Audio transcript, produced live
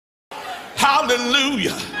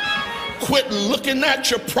Hallelujah. Quit looking at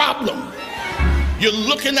your problem. You're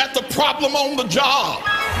looking at the problem on the job.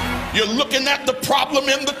 You're looking at the problem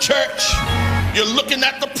in the church. You're looking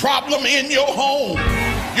at the problem in your home.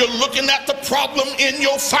 You're looking at the problem in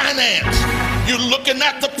your finance. You're looking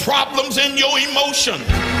at the problems in your emotion.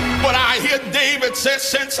 But I hear David say,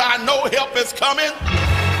 since I know help is coming,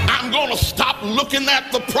 I'm going to stop looking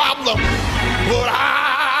at the problem. But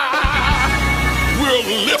I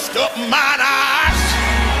will lift up mine eyes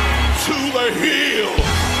to the hill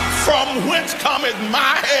from whence cometh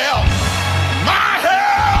my help. My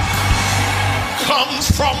help comes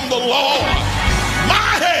from the Lord.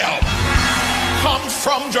 My help comes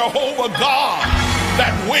from Jehovah God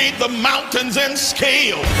that weighed the mountains in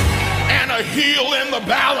scale and a heel in the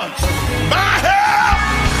balance. My help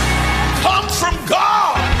comes from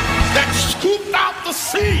God that scooped out the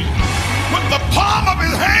sea with the palm of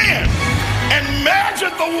his hand and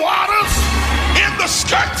measured the waters in the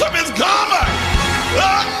skirts of his garment.